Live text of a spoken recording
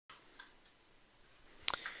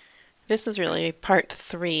This is really part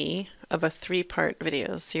 3 of a 3-part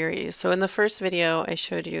video series. So in the first video, I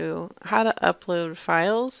showed you how to upload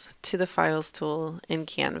files to the Files tool in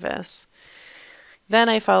Canvas. Then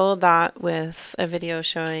I followed that with a video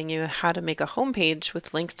showing you how to make a home page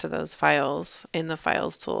with links to those files in the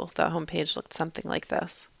Files tool. That home page looked something like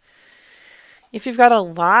this. If you've got a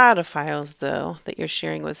lot of files, though, that you're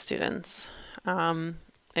sharing with students, and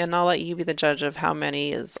I'll let you be the judge of how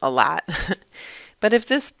many is a lot. But if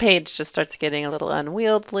this page just starts getting a little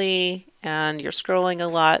unwieldy and you're scrolling a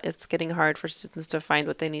lot, it's getting hard for students to find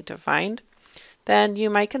what they need to find, then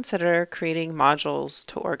you might consider creating modules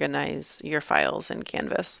to organize your files in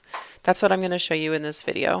Canvas. That's what I'm going to show you in this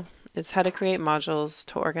video, is how to create modules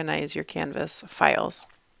to organize your Canvas files.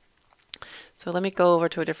 So let me go over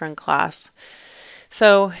to a different class.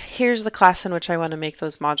 So here's the class in which I want to make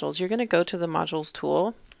those modules. You're going to go to the Modules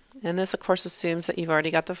tool. And this, of course, assumes that you've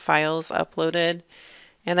already got the files uploaded.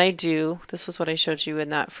 And I do. This is what I showed you in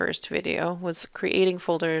that first video, was creating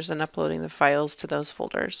folders and uploading the files to those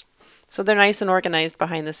folders. So they're nice and organized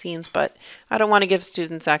behind the scenes, but I don't want to give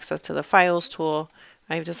students access to the Files tool.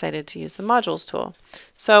 I've decided to use the Modules tool.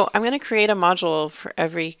 So I'm going to create a module for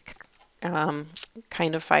every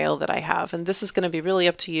kind of file that I have. And this is going to be really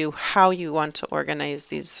up to you how you want to organize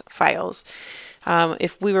these files.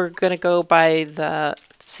 If we were going to go by the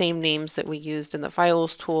same names that we used in the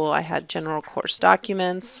Files tool, I had General Course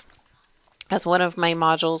Documents as one of my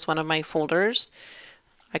modules, one of my folders.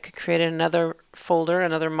 I could create another folder,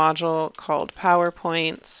 another module called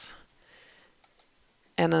PowerPoints,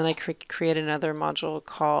 and then I could create another module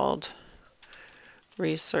called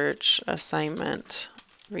Research Assignment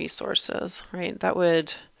Resources, right? That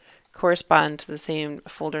would correspond to the same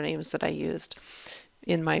folder names that I used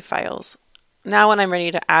in my files. Now when I'm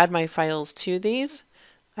ready to add my files to these,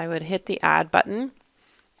 I would hit the Add button,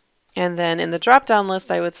 and then in the drop-down list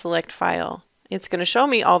I would select File. It's going to show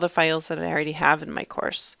me all the files that I already have in my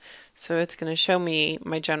course. So it's going to show me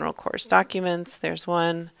my General Course Documents. There's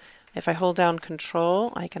one. If I hold down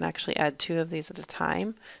Control, I can actually add 2 of these at a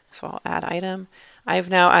time. So I'll add item. I've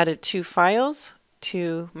now added 2 files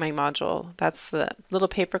to my module. That's the little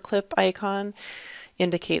paperclip icon,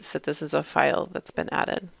 indicates that this is a file that's been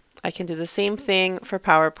added. I can do the same thing for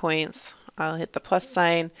PowerPoints. I'll hit the plus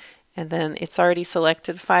sign, and then it's already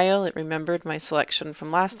selected file. It remembered my selection from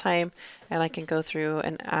last time, and I can go through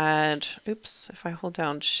and add, oops, if I hold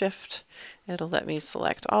down Shift, it'll let me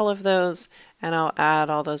select all of those, and I'll add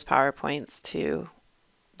all those PowerPoints to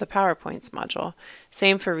the PowerPoints module.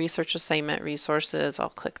 Same for Research Assignment Resources. I'll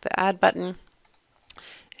click the Add button,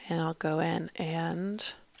 and I'll go in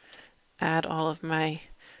and add all of my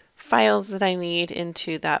files that I need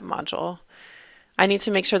into that module. I need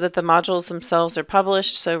to make sure that the modules themselves are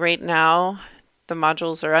published. So right now the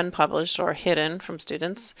modules are unpublished or hidden from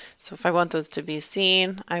students. So if I want those to be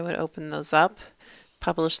seen, I would open those up,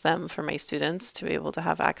 publish them for my students to be able to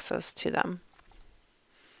have access to them.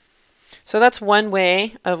 So that's one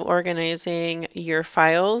way of organizing your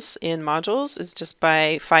files in modules, is just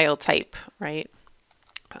by file type, right?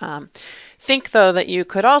 Think though that you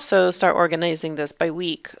could also start organizing this by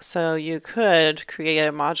week. So you could create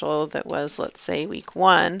a module that was, let's say, week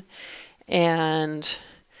 1, and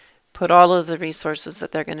put all of the resources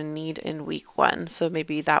that they're going to need in week 1. So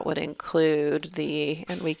maybe that would include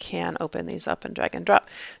and we can open these up and drag and drop.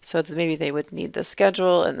 So that maybe they would need the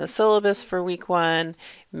schedule and the syllabus for week 1.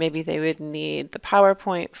 Maybe they would need the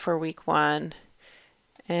PowerPoint for week 1,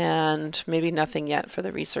 and maybe nothing yet for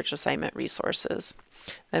the research assignment resources.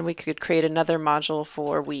 Then we could create another module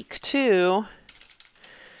for week 2,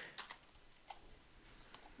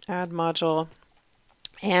 add module,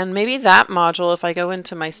 and maybe that module, if I go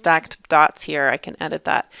into my stacked dots here, I can edit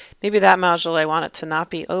that. Maybe that module I want it to not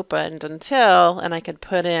be opened until, and I could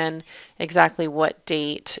put in exactly what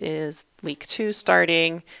date is week 2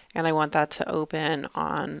 starting, and I want that to open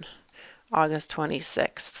on August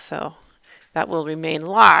 26th. So that will remain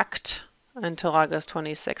locked until August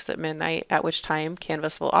 26th at midnight, at which time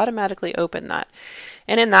Canvas will automatically open that.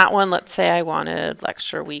 And in that one, let's say I wanted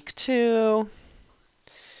lecture week 2,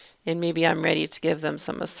 and maybe I'm ready to give them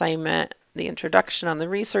some assignment, the introduction on the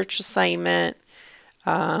research assignment,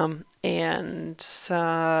 and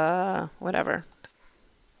whatever.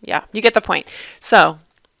 Yeah, you get the point. So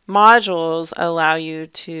modules allow you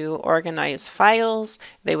to organize files.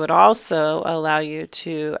 They would also allow you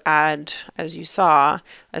to add, as you saw,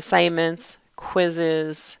 assignments,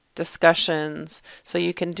 quizzes, discussions. So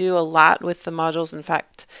you can do a lot with the modules. In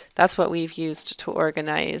fact, that's what we've used to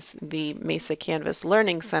organize the Mesa Canvas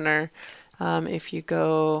Learning Center. If you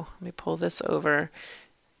go, let me pull this over.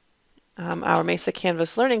 our Mesa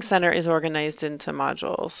Canvas Learning Center is organized into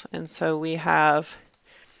modules. And so we have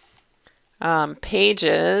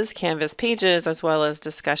pages, Canvas pages, as well as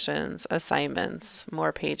discussions, assignments,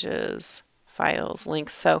 more pages, files,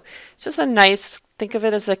 links. So it's just a nice, think of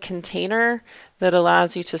it as a container that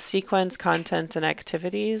allows you to sequence content and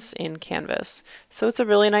activities in Canvas. So it's a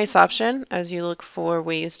really nice option as you look for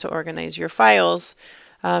ways to organize your files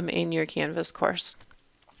in your Canvas course.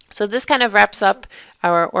 So this kind of wraps up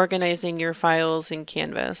our organizing your files in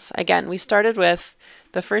Canvas. Again, we started with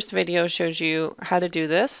the first video shows you how to do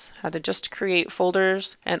this, how to just create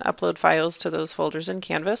folders and upload files to those folders in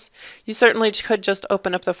Canvas. You certainly could just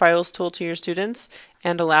open up the Files tool to your students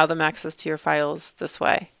and allow them access to your files this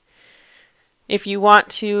way. If you want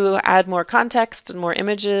to add more context and more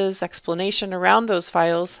images, explanation around those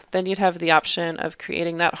files, then you'd have the option of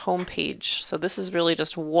creating that home page. So this is really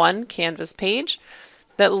just one Canvas page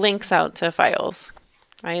that links out to files.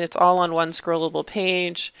 Right? It's all on one scrollable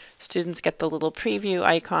page. Students get the little preview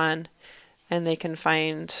icon and they can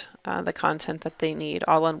find the content that they need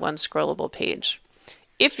all on one scrollable page.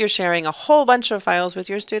 If you're sharing a whole bunch of files with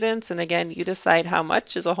your students, and again, you decide how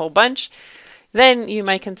much is a whole bunch, then you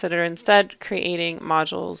might consider instead creating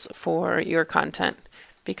modules for your content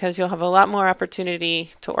because you'll have a lot more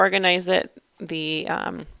opportunity to organize it. The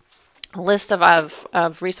list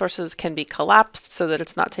of resources can be collapsed so that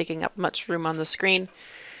it's not taking up much room on the screen.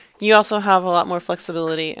 You also have a lot more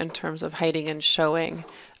flexibility in terms of hiding and showing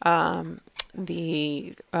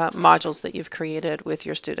the modules that you've created with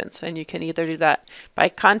your students. And you can either do that by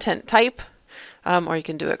content type, or you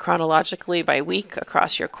can do it chronologically by week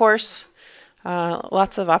across your course.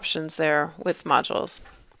 Lots of options there with modules.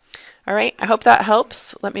 All right, I hope that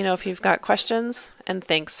helps. Let me know if you've got questions, and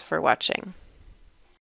thanks for watching.